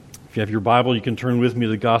If you have your Bible, you can turn with me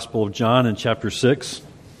to the Gospel of John in chapter 6.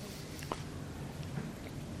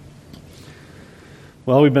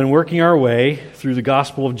 Well, we've been working our way through the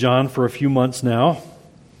Gospel of John for a few months now.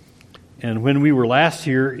 And when we were last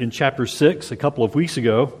here in chapter 6, a couple of weeks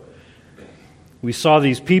ago, we saw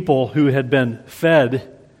these people who had been fed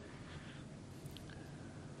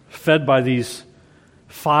by these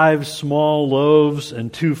 5 small loaves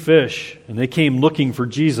and 2 fish, and they came looking for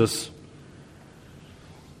Jesus.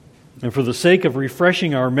 And for the sake of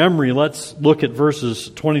refreshing our memory, let's look at verses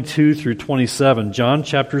 22 through 27. John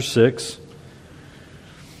chapter 6.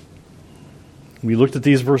 We looked at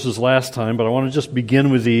these verses last time, but I want to just begin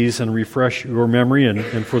with these and refresh your memory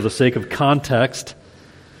and for the sake of context,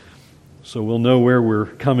 so we'll know where we're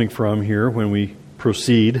coming from here when we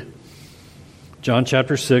proceed. John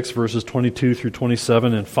chapter 6, verses 22 through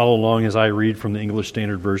 27, and follow along as I read from the English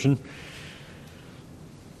Standard Version.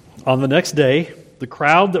 On the next day, the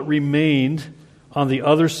crowd that remained on the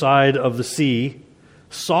other side of the sea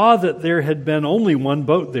saw that there had been only one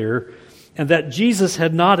boat there, and that Jesus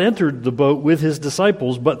had not entered the boat with his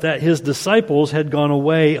disciples, but that his disciples had gone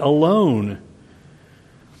away alone.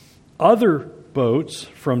 Other boats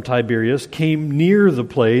from Tiberias came near the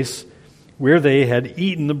place where they had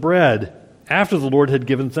eaten the bread after the Lord had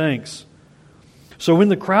given thanks. So when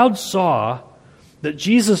the crowd saw that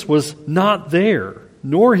Jesus was not there,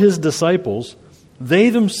 nor his disciples,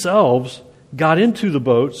 they themselves got into the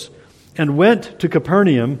boats and went to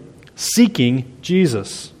Capernaum seeking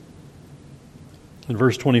Jesus. And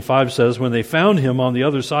verse 25 says, when they found him on the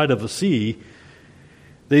other side of the sea,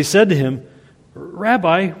 they said to him,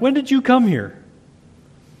 Rabbi, when did you come here?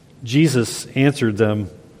 Jesus answered them,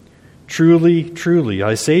 Truly, truly,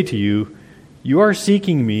 I say to you, you are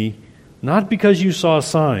seeking me not because you saw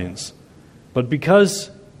signs, but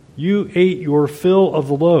because you ate your fill of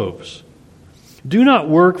the loaves. Do not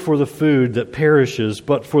work for the food that perishes,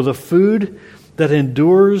 but for the food that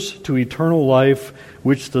endures to eternal life,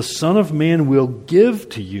 which the Son of Man will give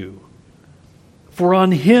to you. For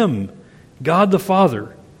on him God the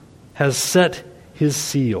Father has set his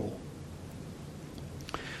seal.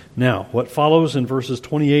 Now, what follows in verses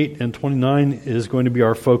 28 and 29 is going to be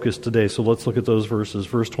our focus today, so let's look at those verses.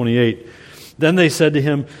 Verse 28, Then they said to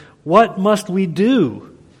him, What must we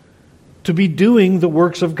do to be doing the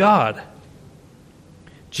works of God?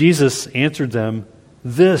 Jesus answered them,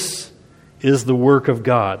 This is the work of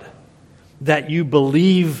God, that you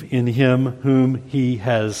believe in him whom he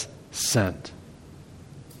has sent.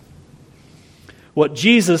 What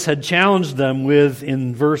Jesus had challenged them with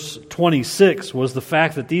in verse 26 was the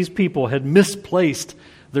fact that these people had misplaced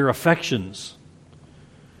their affections.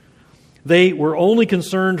 They were only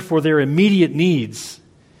concerned for their immediate needs.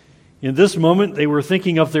 In this moment, they were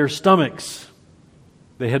thinking of their stomachs.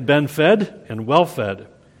 They had been fed and well fed.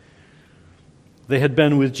 They had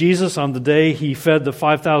been with Jesus on the day he fed the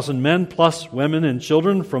 5,000 men, plus women and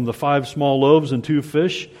children, from the 5 small loaves and 2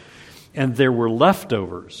 fish, and there were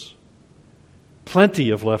leftovers. Plenty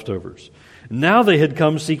of leftovers. Now they had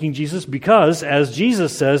come seeking Jesus because, as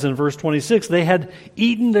Jesus says in verse 26, they had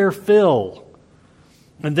eaten their fill.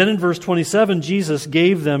 And then in verse 27, Jesus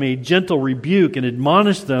gave them a gentle rebuke and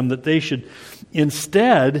admonished them that they should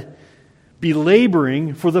instead be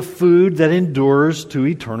laboring for the food that endures to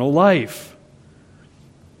eternal life.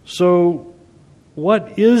 So,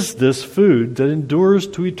 what is this food that endures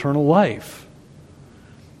to eternal life?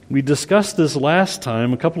 We discussed this last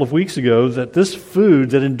time, a couple of weeks ago, that this food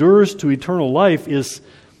that endures to eternal life is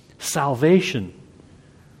salvation,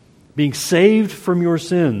 being saved from your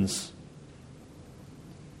sins.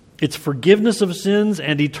 It's forgiveness of sins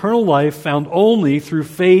and eternal life found only through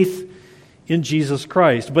faith in Jesus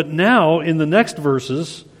Christ. But now, in the next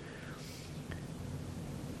verses,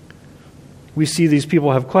 we see these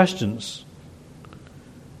people have questions.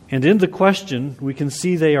 And in the question, we can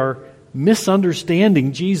see they are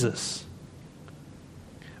misunderstanding Jesus.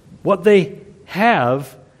 What they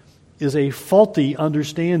have is a faulty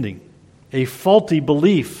understanding, a faulty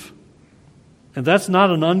belief. And that's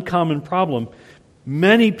not an uncommon problem.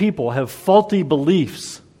 Many people have faulty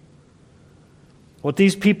beliefs. What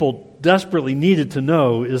these people desperately needed to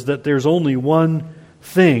know is that there's only one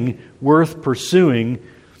thing worth pursuing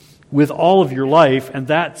with all of your life, and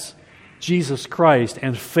that's Jesus Christ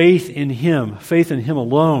and faith in him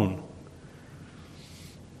alone.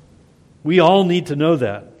 We all need to know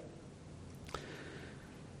that.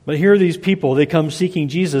 But here are these people, they come seeking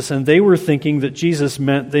Jesus, and they were thinking that Jesus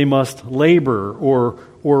meant they must labor or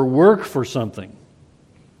work for something.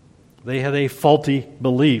 They had a faulty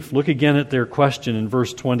belief. Look again at their question in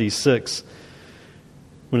verse 26,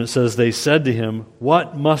 when it says, They said to him,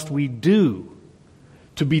 What must we do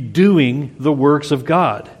to be doing the works of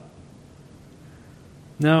God?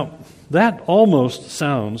 Now, that almost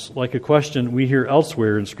sounds like a question we hear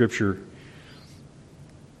elsewhere in Scripture.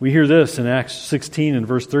 We hear this in Acts 16 and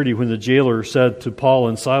verse 30 when the jailer said to Paul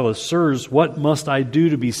and Silas, "Sirs, what must I do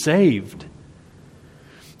to be saved?"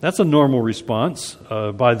 That's a normal response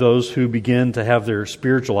by those who begin to have their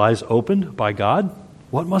spiritual eyes opened by God.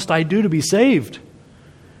 What must I do to be saved?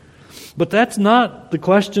 But that's not the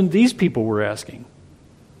question these people were asking.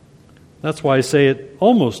 That's why I say it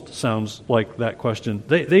almost sounds like that question.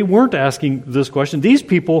 They weren't asking this question. These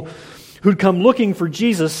people who'd come looking for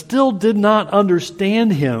Jesus still did not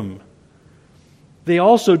understand him. They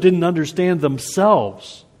also didn't understand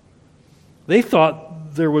themselves. They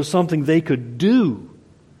thought there was something they could do,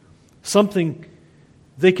 something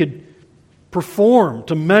they could perform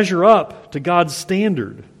to measure up to God's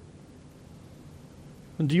standard.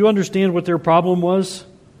 And do you understand what their problem was?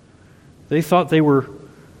 They thought they were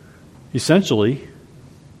essentially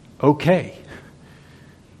okay.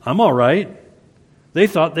 I'm all right. They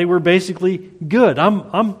thought they were basically good.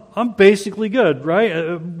 I'm basically good,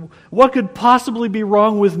 right? What could possibly be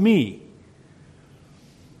wrong with me?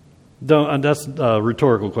 That's a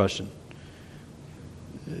rhetorical question.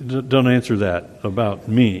 Don't answer that about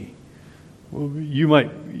me. You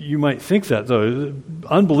might think that, though.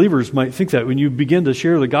 Unbelievers might think that when you begin to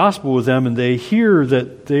share the gospel with them and they hear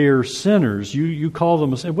that they're sinners, you call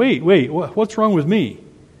them and say, wait, what's wrong with me?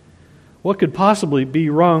 What could possibly be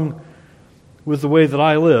wrong with the way that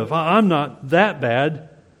I live? I'm not that bad.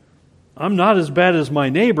 I'm not as bad as my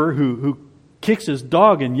neighbor who kicks his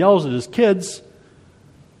dog and yells at his kids.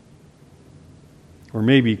 Or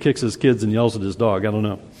maybe he kicks his kids and yells at his dog. I don't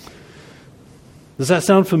know. Does that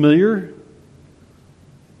sound familiar?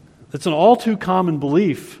 It's an all too common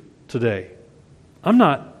belief today. I'm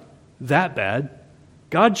not that bad.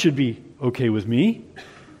 God should be okay with me.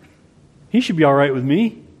 He should be all right with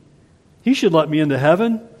me. He should let me into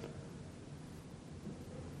heaven.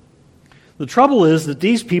 The trouble is that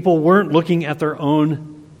these people weren't looking at their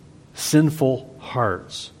own sinful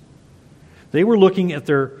hearts. They were looking at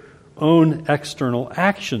their own external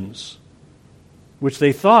actions, which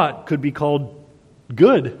they thought could be called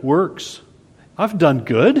good works. I've done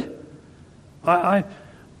good. I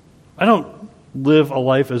don't live a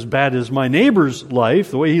life as bad as my neighbor's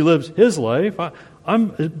life, the way he lives his life. I'm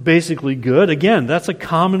basically good. Again, that's a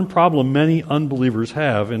common problem many unbelievers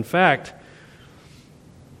have. In fact,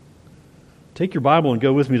 take your Bible and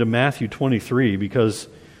go with me to Matthew 23, because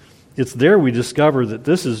it's there we discover that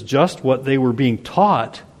this is just what they were being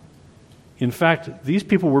taught. In fact, these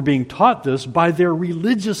people were being taught this by their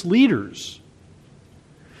religious leaders.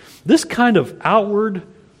 This kind of outward,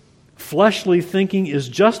 fleshly thinking is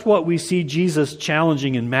just what we see Jesus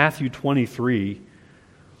challenging in Matthew 23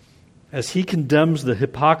 as he condemns the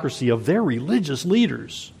hypocrisy of their religious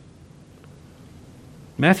leaders.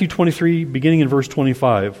 Matthew 23, beginning in verse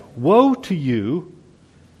 25. Woe to you,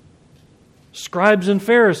 scribes and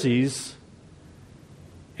Pharisees,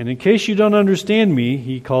 and in case you don't understand me,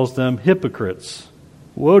 he calls them hypocrites.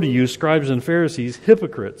 Woe to you, scribes and Pharisees,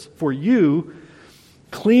 hypocrites, for you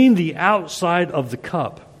clean the outside of the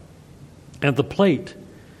cup and the plate,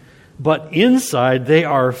 but inside they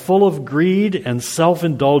are full of greed and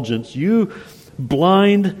self-indulgence. You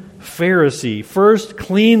blind Pharisee, first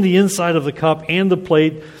clean the inside of the cup and the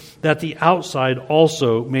plate, that the outside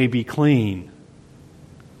also may be clean.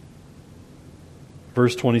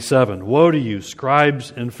 Verse 27, woe to you,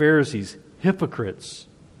 scribes and Pharisees, hypocrites,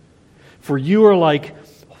 for you are like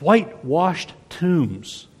whitewashed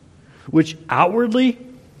tombs, which outwardly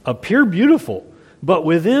appear beautiful, but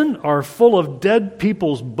within are full of dead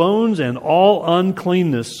people's bones and all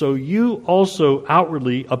uncleanness. So you also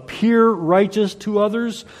outwardly appear righteous to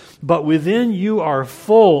others, but within you are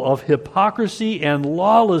full of hypocrisy and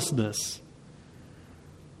lawlessness.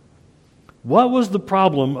 What was the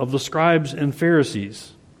problem of the scribes and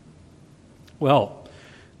Pharisees? Well,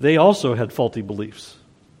 they also had faulty beliefs.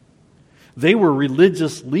 They were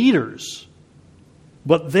religious leaders,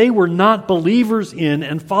 but they were not believers in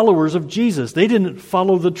and followers of Jesus. They didn't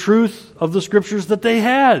follow the truth of the Scriptures that they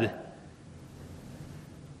had.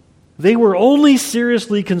 They were only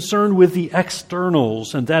seriously concerned with the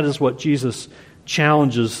externals, and that is what Jesus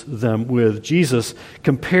challenges them with. Jesus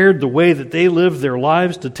compared the way that they lived their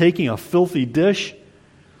lives to taking a filthy dish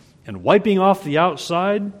and wiping off the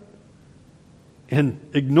outside and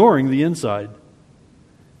ignoring the inside.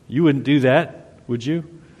 You wouldn't do that, would you?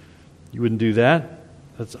 You wouldn't do that.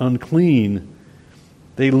 That's unclean.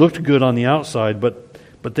 They looked good on the outside, but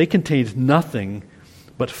they contained nothing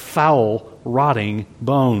but foul, rotting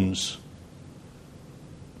bones.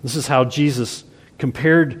 This is how Jesus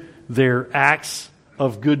compared their acts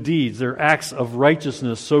of good deeds, their acts of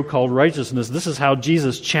righteousness, so-called righteousness. This is how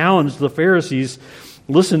Jesus challenged the Pharisees.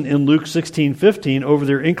 Listen in Luke 16:15 over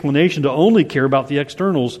their inclination to only care about the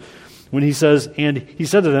externals when he says, and he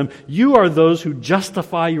said to them, "You are those who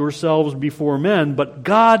justify yourselves before men, but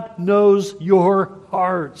God knows your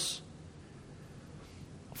hearts.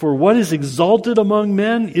 For what is exalted among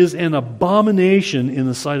men is an abomination in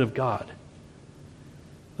the sight of God."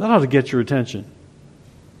 That ought to get your attention.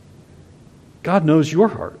 God knows your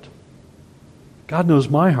heart. God knows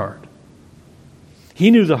my heart.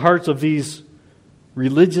 He knew the hearts of these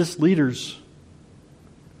religious leaders.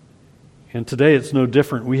 And today it's no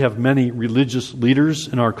different. We have many religious leaders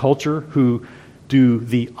in our culture who do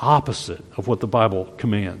the opposite of what the Bible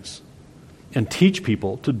commands and teach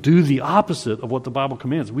people to do the opposite of what the Bible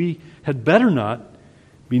commands. We had better not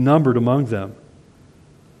be numbered among them,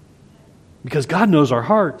 because God knows our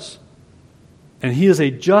hearts, and He is a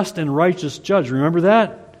just and righteous judge. Remember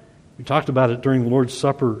that? We talked about it during the Lord's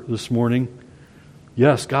Supper this morning.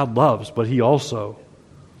 Yes, God loves, but He also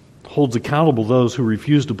holds accountable those who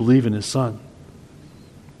refuse to believe in His Son.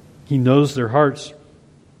 He knows their hearts.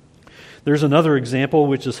 There's another example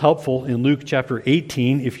which is helpful in Luke chapter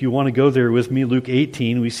 18. If you want to go there with me, Luke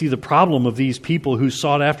 18, we see the problem of these people who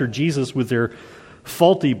sought after Jesus with their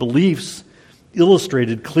faulty beliefs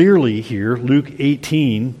illustrated clearly here. Luke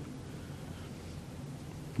 18,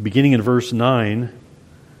 beginning in verse 9.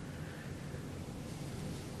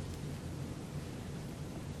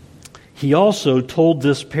 He also told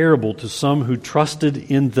this parable to some who trusted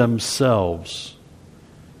in themselves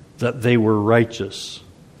that they were righteous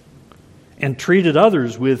and treated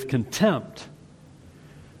others with contempt.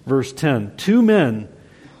 Verse 10, 2 men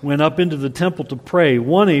went up into the temple to pray,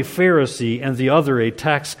 one a Pharisee and the other a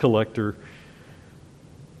tax collector.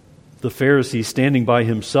 The Pharisee, standing by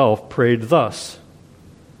himself, prayed thus,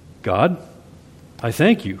 "God, I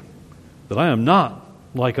thank you that I am not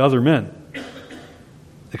like other men,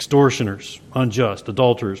 extortioners, unjust,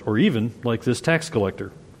 adulterers, or even like this tax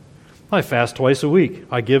collector. I fast twice a week.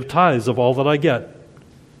 I give tithes of all that I get."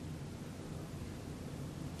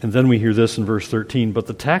 And then we hear this in verse 13, "But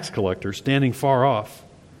the tax collector, standing far off,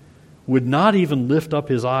 would not even lift up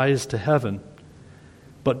his eyes to heaven,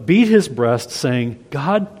 but beat his breast, saying,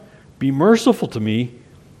 'God, be merciful to me,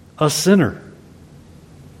 a sinner.'"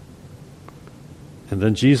 And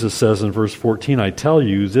then Jesus says in verse 14, "I tell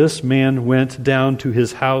you, this man went down to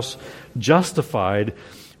his house justified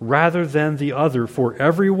rather than the other. For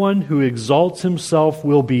everyone who exalts himself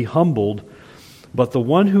will be humbled, but the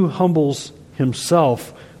one who humbles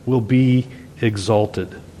himself will be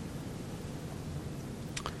exalted."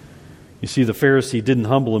 You see, the Pharisee didn't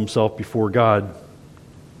humble himself before God.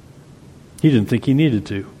 He didn't think he needed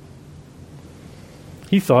to.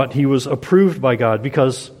 He thought he was approved by God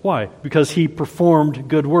because, why? Because he performed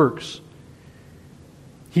good works.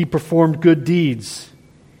 He performed good deeds.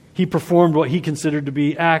 He performed what he considered to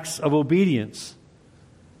be acts of obedience.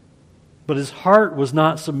 But his heart was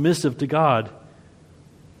not submissive to God.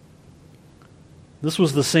 This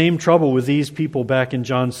was the same trouble with these people back in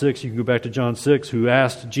John 6. You can go back to John 6, who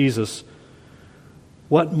asked Jesus,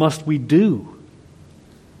 "What must we do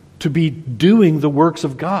to be doing the works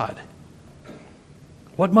of God?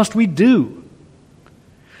 What must we do?"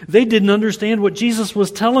 They didn't understand what Jesus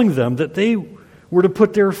was telling them, that they were to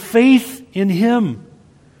put their faith in Him.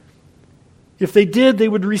 If they did, they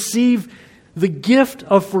would receive the gift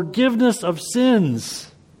of forgiveness of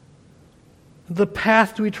sins, the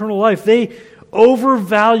path to eternal life. They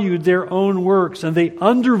overvalued their own works, and they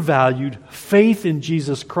undervalued faith in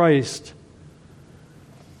Jesus Christ.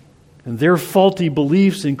 And their faulty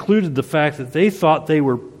beliefs included the fact that they thought they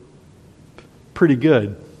were pretty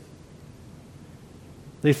good.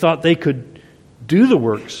 They thought they could do the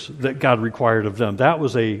works that God required of them. That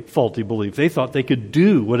was a faulty belief. They thought they could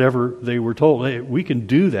do whatever they were told. Hey, we can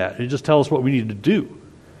do that. It just tells us what we need to do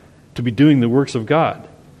to be doing the works of God,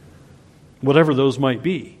 whatever those might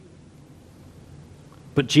be.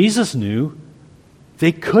 But Jesus knew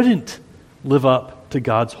they couldn't live up to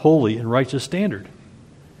God's holy and righteous standard.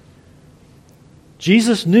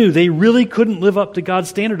 Jesus knew they really couldn't live up to God's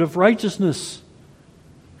standard of righteousness.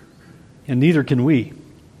 And neither can we.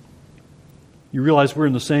 You realize we're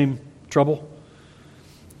in the same trouble?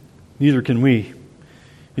 Neither can we.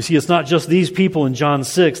 You see, it's not just these people in John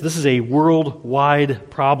 6. This is a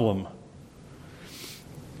worldwide problem.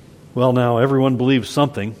 Well, now, everyone believes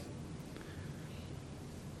something.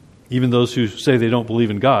 Even those who say they don't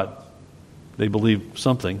believe in God, they believe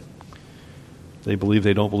something. They believe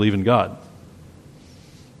they don't believe in God.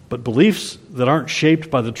 But beliefs that aren't shaped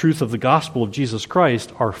by the truth of the gospel of Jesus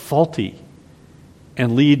Christ are faulty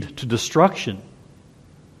and lead to destruction.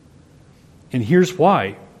 And here's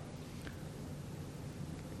why.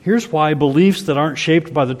 Here's why beliefs that aren't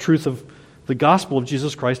shaped by the truth of the gospel of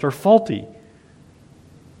Jesus Christ are faulty.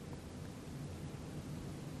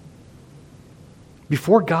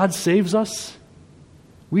 Before God saves us,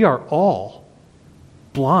 we are all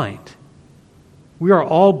blind. We are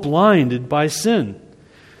all blinded by sin.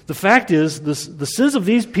 The fact is, the sins of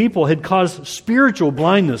these people had caused spiritual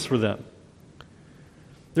blindness for them.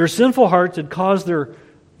 Their sinful hearts had caused their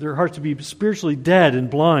hearts to be spiritually dead and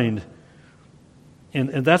blind.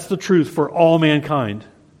 And that's the truth for all mankind,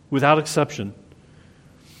 without exception.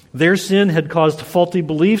 Their sin had caused faulty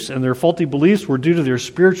beliefs, and their faulty beliefs were due to their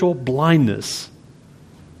spiritual blindness.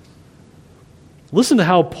 Listen to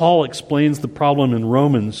how Paul explains the problem in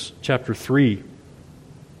Romans chapter 3,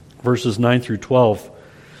 verses 9 through 12.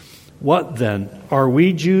 What then? Are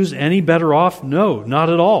we Jews any better off? No, not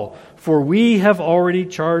at all. For we have already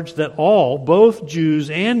charged that all, both Jews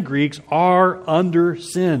and Greeks, are under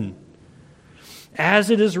sin. As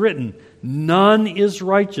it is written, none is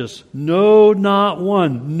righteous, no, not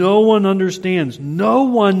one. No one understands. No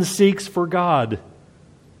one seeks for God.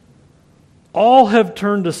 All have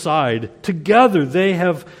turned aside. Together they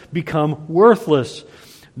have become worthless.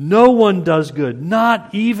 No one does good,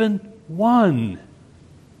 not even one.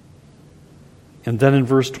 And then in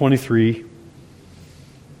verse 23,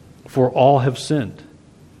 for all have sinned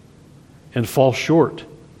and fall short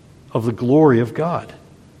of the glory of God.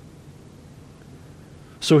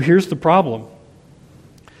 So here's the problem.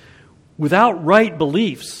 Without right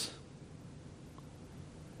beliefs,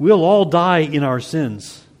 we'll all die in our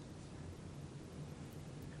sins.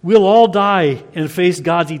 We'll all die and face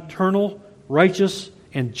God's eternal, righteous,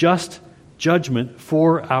 and just judgment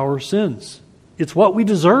for our sins. It's what we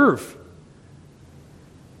deserve.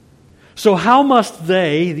 So how must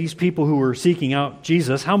they, these people who were seeking out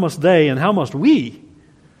Jesus, how must they and how must we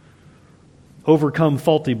overcome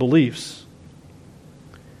faulty beliefs?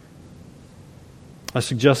 I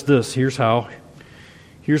suggest this. Here's how.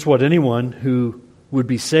 Here's what anyone who would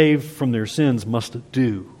be saved from their sins must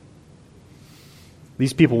do.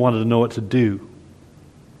 These people wanted to know what to do.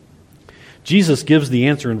 Jesus gives the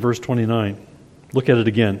answer in verse 29. Look at it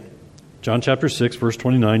again. John chapter 6, verse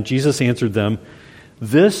 29. Jesus answered them,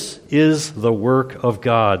 "This is the work of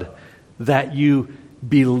God, that you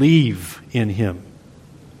believe in Him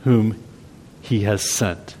whom He has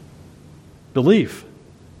sent." Believe.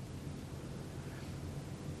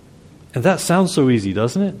 And that sounds so easy,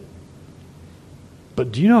 doesn't it?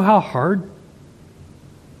 But do you know how hard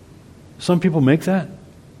some people make that?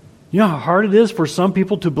 You know how hard it is for some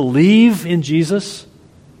people to believe in Jesus?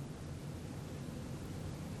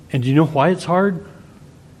 And do you know why it's hard?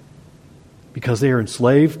 Because they are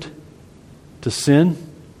enslaved to sin.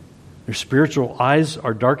 Their spiritual eyes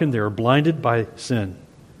are darkened. They are blinded by sin.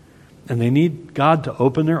 And they need God to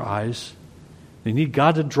open their eyes. They need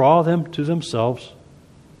God to draw them to themselves,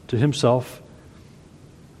 to Himself.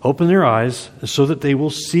 Open their eyes so that they will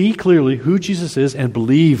see clearly who Jesus is and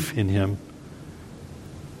believe in Him.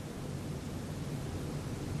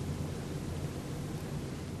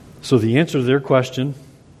 So the answer to their question,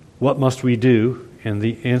 what must we do? And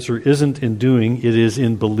the answer isn't in doing, it is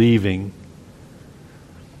in believing.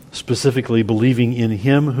 Specifically, believing in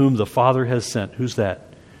Him whom the Father has sent. Who's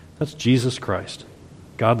that? That's Jesus Christ,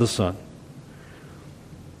 God the Son.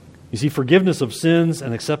 You see, forgiveness of sins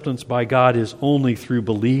and acceptance by God is only through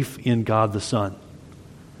belief in God the Son.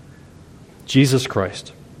 Jesus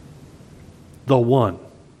Christ, the one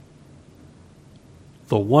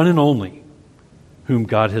and only, whom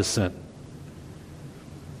God has sent.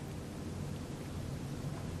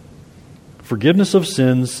 Forgiveness of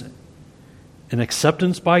sins and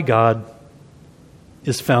acceptance by God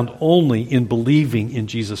is found only in believing in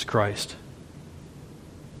Jesus Christ.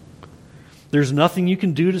 There's nothing you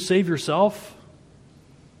can do to save yourself.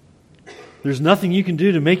 There's nothing you can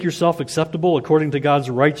do to make yourself acceptable according to God's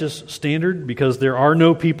righteous standard, because there are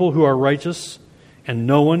no people who are righteous, and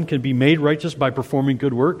no one can be made righteous by performing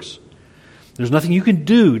good works. There's nothing you can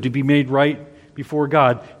do to be made right before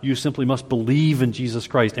God. You simply must believe in Jesus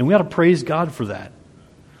Christ. And we ought to praise God for that.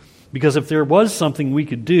 Because if there was something we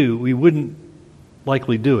could do, we wouldn't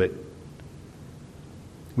likely do it.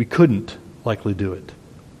 We couldn't likely do it.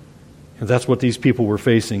 And that's what these people were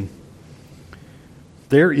facing.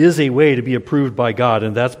 There is a way to be approved by God,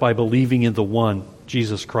 and that's by believing in the one,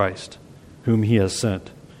 Jesus Christ, whom He has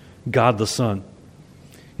sent, God the Son.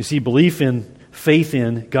 You see, faith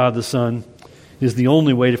in God the Son is the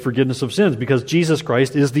only way to forgiveness of sins, because Jesus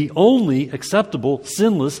Christ is the only acceptable,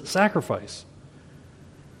 sinless sacrifice.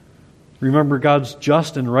 Remember God's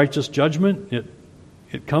just and righteous judgment? It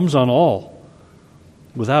It comes on all,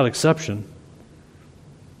 without exception.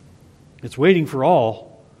 It's waiting for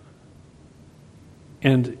all.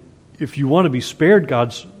 And if you want to be spared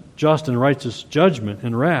God's just and righteous judgment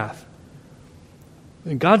and wrath,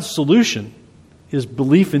 then God's solution is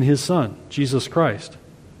belief in His Son, Jesus Christ.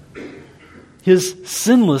 His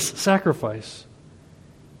sinless sacrifice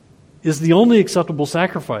is the only acceptable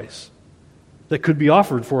sacrifice that could be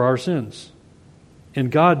offered for our sins.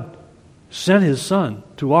 And God sent His Son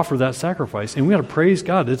to offer that sacrifice. And we ought to praise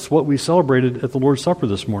God. It's what we celebrated at the Lord's Supper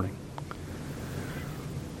this morning.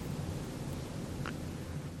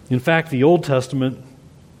 In fact, the Old Testament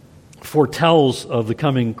foretells of the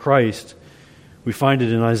coming Christ. We find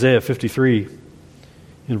it in Isaiah 53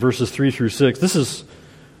 in verses 3 through 6. This is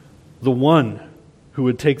the one who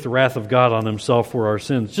would take the wrath of God on Himself for our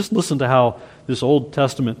sins. Just listen to how this Old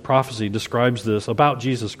Testament prophecy describes this about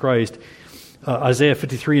Jesus Christ. Isaiah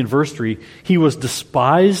 53 and verse 3, He was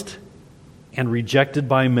despised and rejected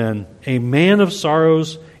by men, a man of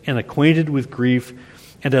sorrows and acquainted with grief,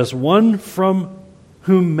 and as one from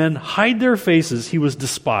whom men hide their faces, He was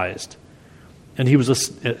despised, and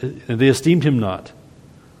they esteemed Him not.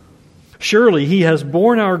 Surely He has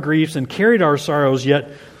borne our griefs and carried our sorrows,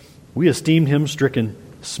 yet we esteemed Him stricken,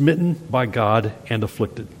 smitten by God, and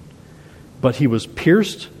afflicted. But He was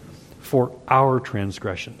pierced for our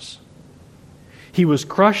transgressions. He was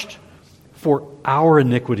crushed for our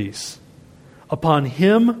iniquities. Upon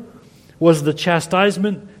Him was the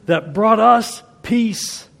chastisement that brought us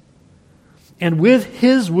peace. And with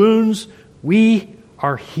His wounds we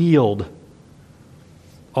are healed.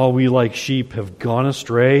 All we like sheep have gone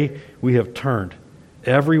astray. We have turned,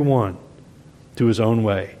 every one, to his own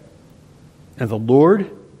way. And the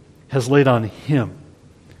Lord has laid on Him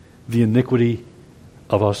the iniquity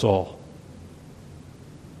of us all.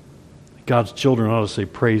 God's children ought to say,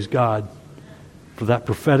 praise God for that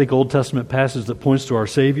prophetic Old Testament passage that points to our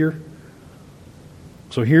Savior.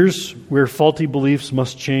 So here's where faulty beliefs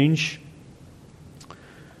must change.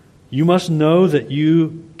 You must know that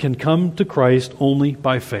you can come to Christ only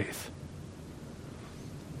by faith.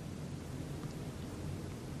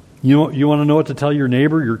 You want to know what to tell your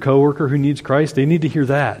neighbor, your coworker who needs Christ? They need to hear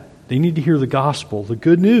that. They need to hear the gospel. The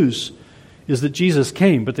good news is that Jesus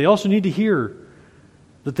came, but they also need to hear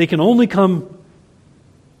that they can only come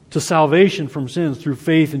to salvation from sins through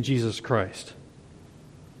faith in Jesus Christ.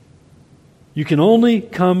 You can only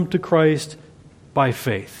come to Christ by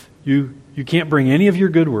faith. You can't bring any of your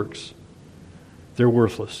good works. They're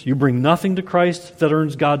worthless. You bring nothing to Christ that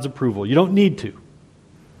earns God's approval. You don't need to.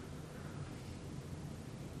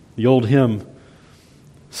 The old hymn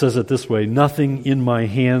says it this way, nothing in my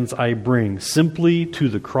hands I bring, simply to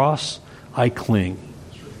the cross I cling.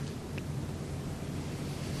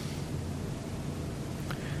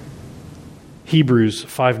 Hebrews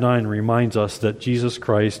 5:9 reminds us that Jesus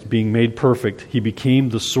Christ, being made perfect, He became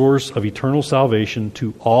the source of eternal salvation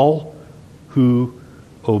to all who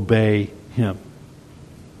obey Him.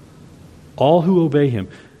 All who obey Him.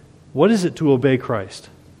 What is it to obey Christ?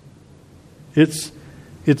 It's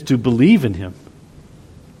to believe in Him.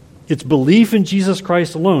 It's belief in Jesus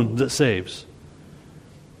Christ alone that saves.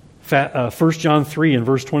 1 John 3 and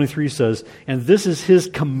verse 23 says, and this is His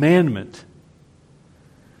commandment,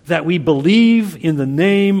 that we believe in the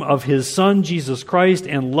name of His Son, Jesus Christ,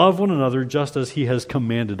 and love one another just as He has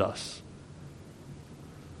commanded us.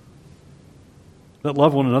 That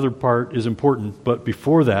love one another part is important, but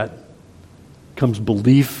before that comes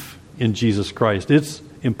belief in Jesus Christ. It's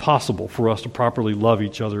impossible for us to properly love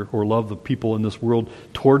each other or love the people in this world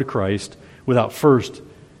toward Christ without first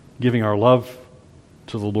giving our love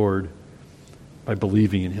to the Lord by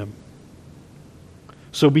believing in Him.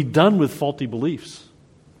 So be done with faulty beliefs.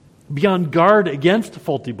 Be on guard against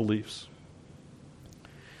faulty beliefs.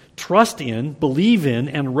 Trust in, believe in,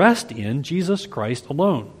 and rest in Jesus Christ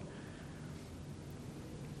alone.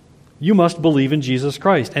 You must believe in Jesus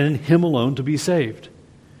Christ and in Him alone to be saved.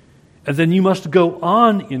 And then you must go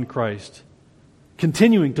on in Christ,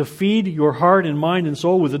 continuing to feed your heart and mind and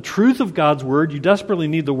soul with the truth of God's Word. You desperately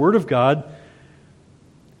need the Word of God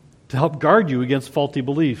to help guard you against faulty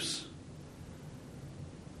beliefs.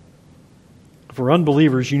 For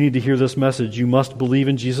unbelievers, you need to hear this message. You must believe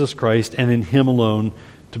in Jesus Christ and in Him alone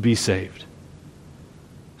to be saved.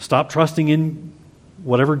 Stop trusting in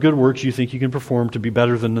whatever good works you think you can perform to be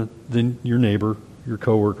better than your neighbor, your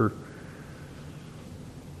coworker.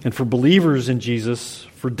 And for believers in Jesus,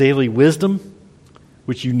 for daily wisdom,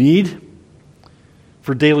 which you need,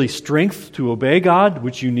 for daily strength to obey God,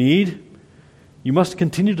 which you need, you must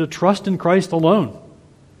continue to trust in Christ alone.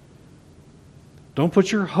 Don't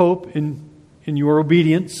put your hope in your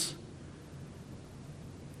obedience.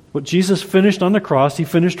 What Jesus finished on the cross, He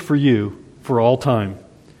finished for you for all time.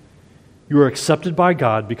 You are accepted by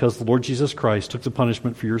God because the Lord Jesus Christ took the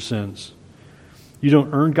punishment for your sins. You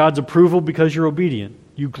don't earn God's approval because you're obedient.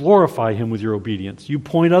 You glorify Him with your obedience. You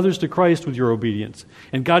point others to Christ with your obedience.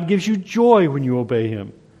 And God gives you joy when you obey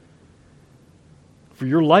Him. For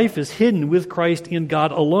your life is hidden with Christ in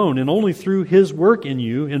God alone, and only through His work in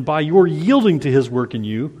you and by your yielding to His work in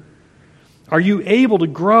you are you able to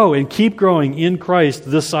grow and keep growing in Christ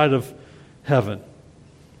this side of heaven.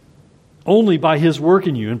 Only by His work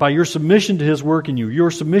in you and by your submission to His work in you,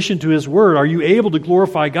 your submission to His Word, are you able to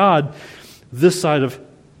glorify God this side of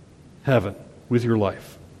heaven with your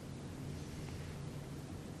life.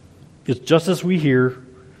 It's just as we hear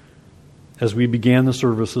as we began the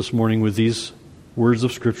service this morning with these words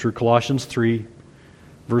of Scripture, Colossians 3,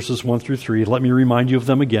 verses 1 through 3. Let me remind you of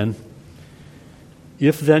them again.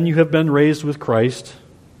 If then you have been raised with Christ,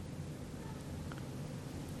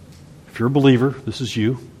 if you're a believer, this is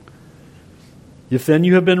you. If then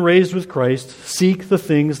you have been raised with Christ, seek the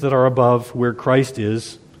things that are above where Christ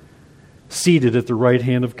is, seated at the right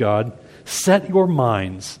hand of God. Set your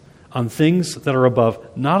minds on things that are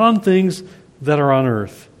above, not on things that are on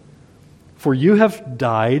earth. For you have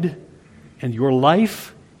died, and your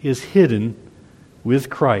life is hidden with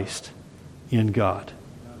Christ in God.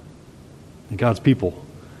 And God's people,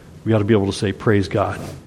 we ought to be able to say, praise God.